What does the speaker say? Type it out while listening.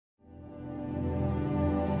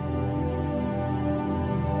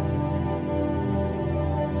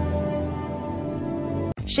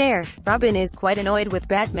Share. Robin is quite annoyed with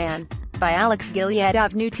Batman. By Alex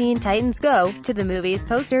Gilyadov. New Teen Titans Go! To the movies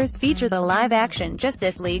posters feature the live-action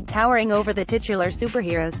Justice League towering over the titular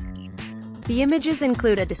superheroes. The images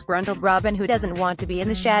include a disgruntled Robin who doesn't want to be in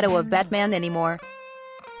the shadow of Batman anymore.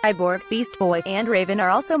 Cyborg, Beast Boy, and Raven are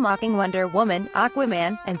also mocking Wonder Woman,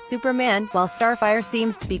 Aquaman, and Superman, while Starfire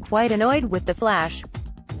seems to be quite annoyed with the Flash.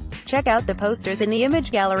 Check out the posters in the image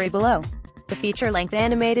gallery below. The feature-length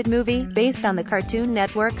animated movie, based on the Cartoon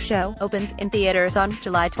Network show, opens in theaters on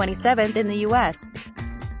July 27 in the US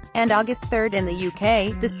and August 3 in the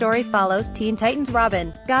UK. The story follows Teen Titans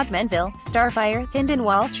Robin, Scott Menville, Starfire, Hynden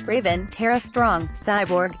Walsh, Raven, Tara Strong,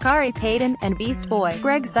 Cyborg, Kari Payton, and Beast Boy,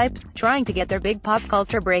 Greg Cipes, trying to get their big pop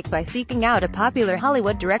culture break by seeking out a popular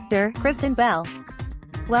Hollywood director, Kristen Bell.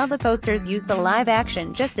 While the posters use the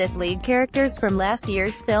live-action Justice League characters from last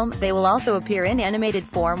year's film, they will also appear in animated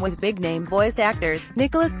form with big-name voice actors.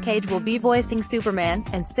 Nicolas Cage will be voicing Superman,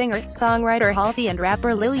 and singer-songwriter Halsey and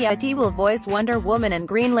rapper Lil Yachty will voice Wonder Woman and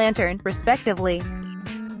Green Lantern, respectively.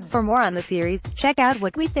 For more on the series, check out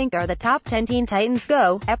what we think are the top 10 Teen Titans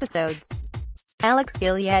Go! Episodes. Alex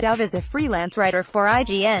Gilyadov is a freelance writer for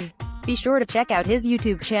IGN. Be sure to check out his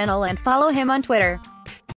YouTube channel and follow him on Twitter.